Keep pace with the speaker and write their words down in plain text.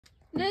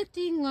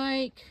Nothing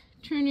like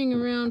turning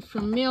around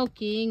from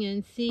milking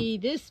and see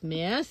this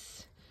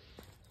mess.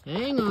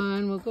 Hang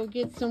on, we'll go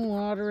get some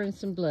water and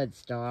some blood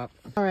stop.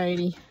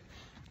 Alrighty,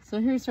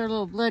 so here's our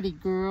little bloody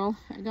girl.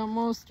 I got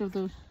most of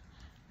the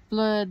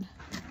blood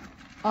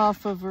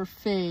off of her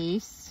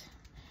face.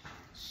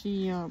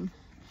 She,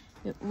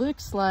 it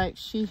looks like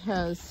she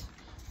has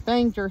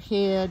banged her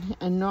head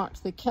and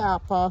knocked the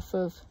cap off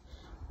of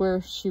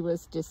where she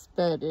was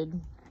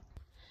disbudded.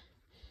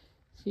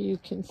 So you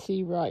can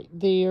see right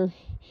there,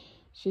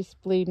 she's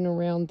bleeding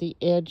around the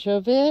edge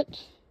of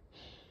it.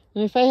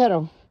 And if I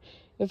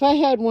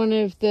had one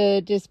of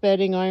the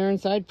disbudding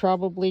irons, I'd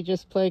probably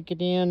just plug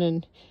it in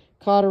and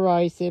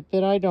cauterize it,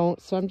 but I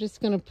don't. So I'm just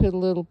going to put a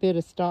little bit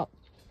of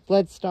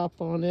blood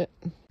stop on it.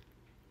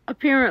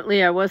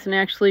 Apparently I wasn't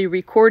actually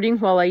recording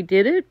while I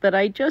did it, but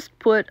I just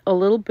put a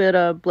little bit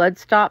of blood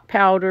stop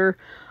powder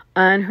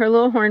on her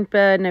little horn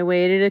bud, and I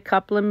waited a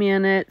couple of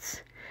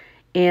minutes.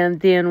 And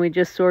then we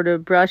just sort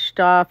of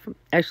brushed off,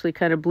 actually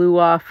kind of blew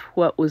off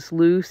what was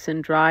loose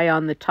and dry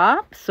on the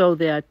top so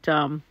that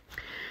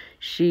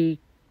she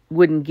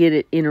wouldn't get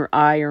it in her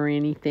eye or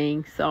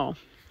anything. So,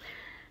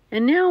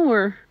 and now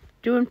we're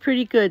doing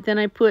pretty good. Then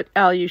I put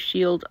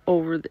alumasheild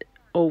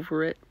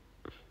over it.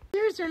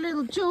 There's our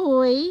little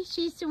Joy.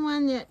 She's the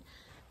one that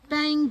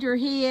banged her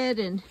head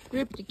and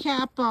ripped the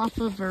cap off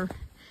of her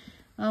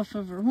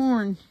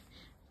horn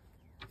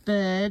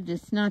bud.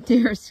 It's not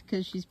theirs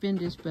because she's been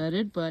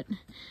disbudded, but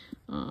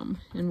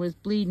and was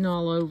bleeding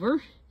all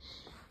over.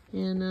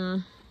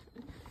 And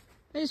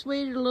I just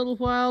waited a little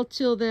while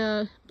till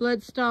the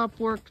blood stop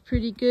worked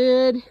pretty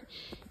good,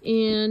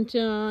 and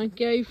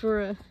gave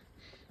her a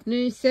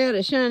new set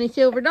of shiny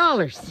silver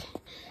dollars.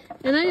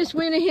 And I just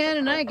went ahead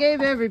and I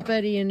gave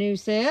everybody a new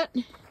set.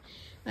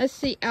 That's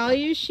the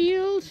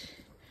alumasheild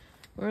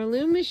or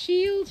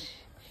alumasheild.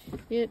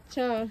 It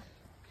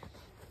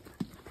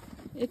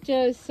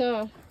does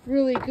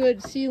really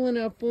good sealing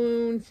up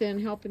wounds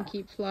and helping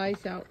keep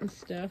flies out and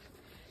stuff.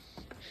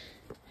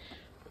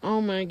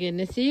 Oh my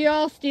goodness, are you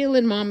all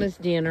stealing Mama's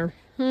dinner?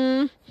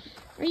 Huh?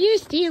 Are you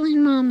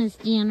stealing Mama's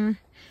dinner?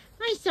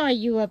 I saw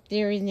you up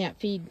there in that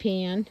feed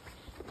pan.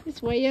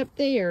 It's way up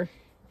there.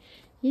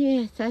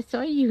 Yes, I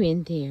saw you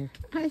in there.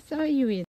 I saw you in